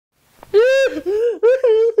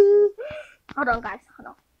Hold on, guys. Hold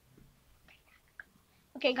on.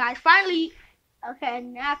 Okay, guys. Finally. Okay,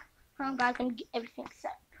 now, hold on, guys. Let me get everything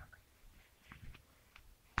set.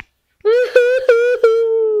 Grandma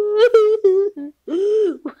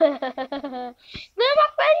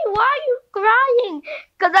Freddy, why are you crying?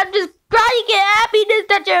 Because I'm just crying in happiness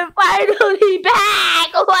that you're finally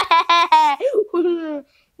back.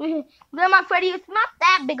 Grandma Freddy, it's not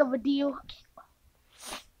that big of a deal.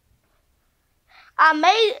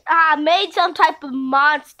 I made some type of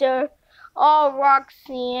monster. Oh,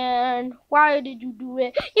 Roxanne, why did you do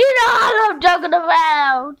it? You know I love joking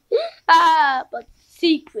around. But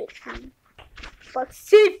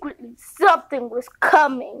secretly, something was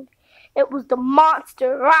coming. It was the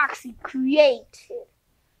monster Roxy created.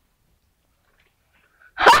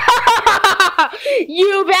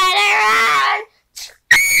 You better run!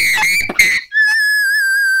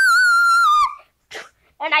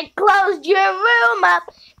 And I closed your room up.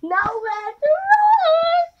 Nowhere to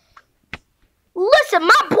run. Listen,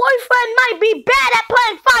 my boyfriend might be bad at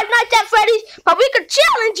playing Five Nights at Freddy's, but we could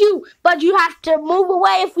challenge you. But you have to move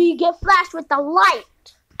away if we get flashed with the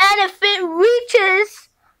light. And if it reaches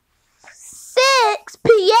 6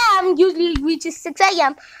 p.m., usually it reaches 6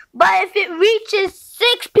 a.m., but if it reaches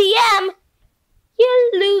 6 p.m., you're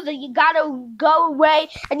a loser. You gotta go away,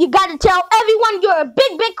 and you gotta tell everyone you're a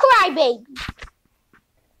big, big crybaby.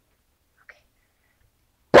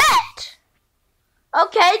 Bet!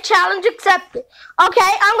 Okay, challenge accepted.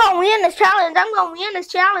 Okay, I'm gonna win this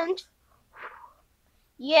challenge.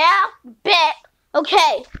 Yeah, bet.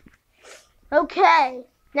 Okay.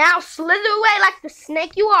 Now slither away like the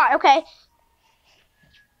snake you are. Okay.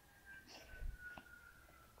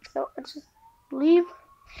 So let's just leave.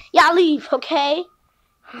 Yeah, leave. Okay.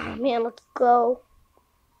 Oh, man, let's go.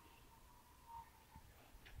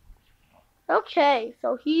 Okay,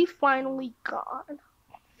 so he's finally gone.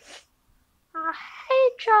 I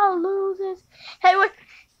hate y'all losers. Hey,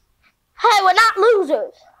 we're not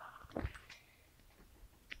losers.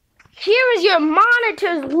 Here is your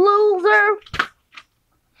monitors, loser.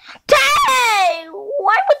 Hey,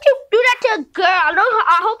 why would you do that to a girl?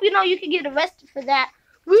 I hope you know you can get arrested for that.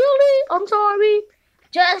 Really? I'm sorry.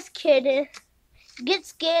 Just kidding. Get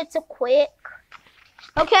scared so quick.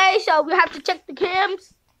 Okay, so we have to check the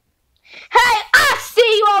cams. Hey, I see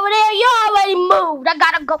you over there. You already moved. I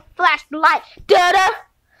gotta go flash the light. Da-da.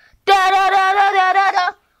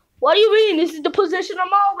 Da-da-da-da-da-da-da. What do you mean? This is the position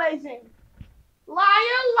I'm always in.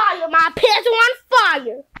 Liar, my pants are on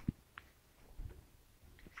fire.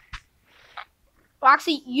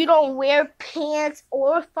 Roxy, you don't wear pants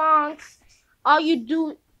or thongs.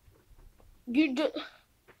 You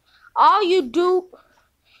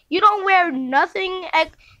don't wear nothing.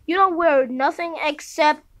 You don't wear nothing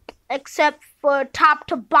except for top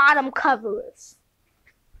to bottom covers.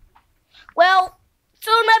 Well,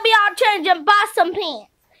 soon maybe I'll change and buy some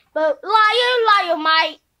pants. But liar,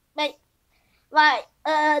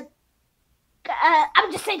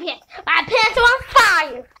 I'm just saying pants. My pants are on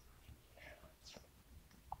fire.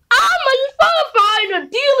 It's fine. A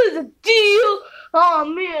deal is a deal. Oh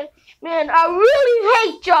man, I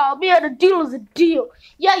really hate y'all. Man, a deal is a deal.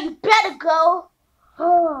 Yeah, you better go.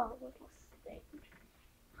 Oh, what a mistake.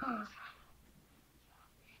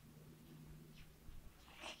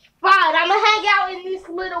 Fine, I'm gonna hang out in this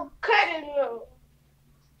little curtain room.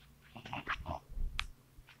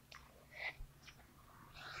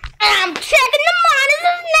 And I'm checking the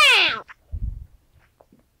monitors now.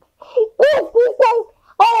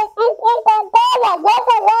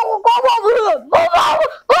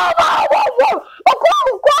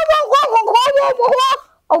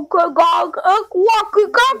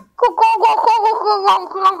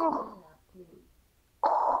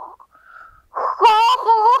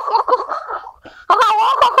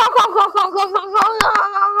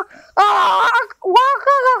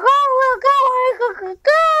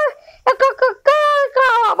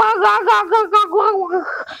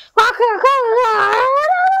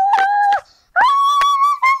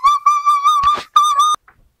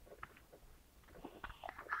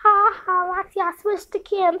 Roxy, I switched to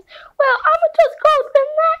cams. Well, I'ma just go to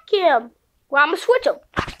that cam. Well, I'ma switch them.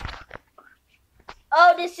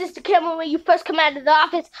 Oh, this is the camera when you first come out of the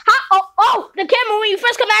office. The camera when you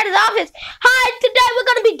first come out of the office. Hi, today we're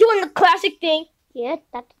gonna be doing the classic thing. Yeah,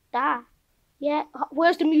 da-da-da. Yeah,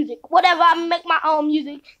 where's the music? Whatever, I'm gonna make my own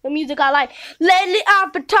music. The music I like. Lately,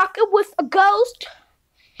 I've been talking with a ghost.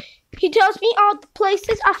 He tells me all the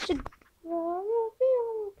places I should go.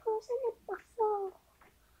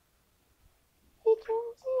 He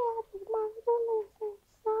tells me all the places.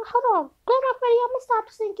 Hold on, Grandma Freddy, I'm gonna stop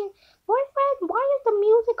singing. Boyfriend, why is the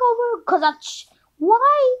music over?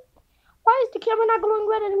 Why Why is the camera not glowing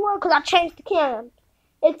red anymore? Because I changed the camera.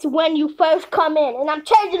 It's when you first come in, and I'm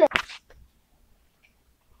changing it.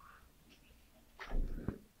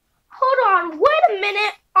 Hold on, wait a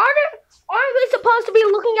minute. Aren't we supposed to be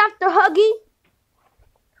looking after Huggy?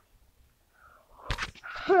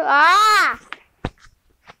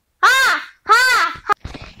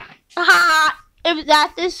 It was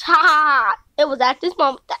at this It was at this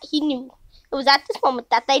moment that he knew. It was at this moment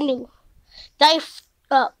that they knew. They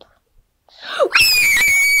f***ed up.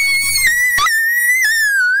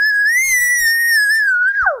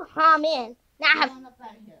 Oh man! Now I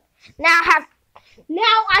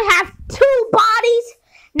have two bodies.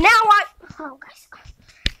 Now I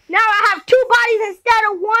have two bodies instead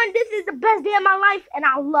of one. This is the best day of my life, and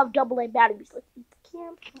I love AA batteries. Let's eat the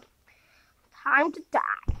camp. Time to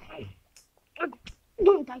die.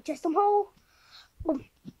 Digest them whole.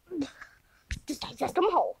 Just digest them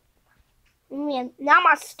whole. Man, now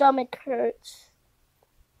my stomach hurts.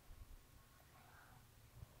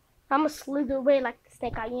 I'm gonna slither away like the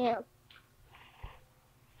snake I am.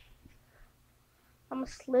 I'm gonna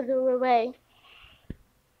slither away.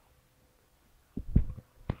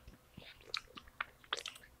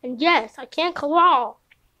 And yes, I can't crawl.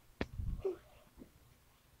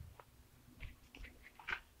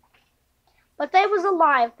 But they was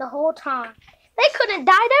alive the whole time. They couldn't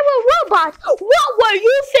die. They were robots. What were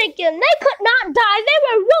you thinking? They could not die. They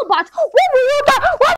were robots. What were you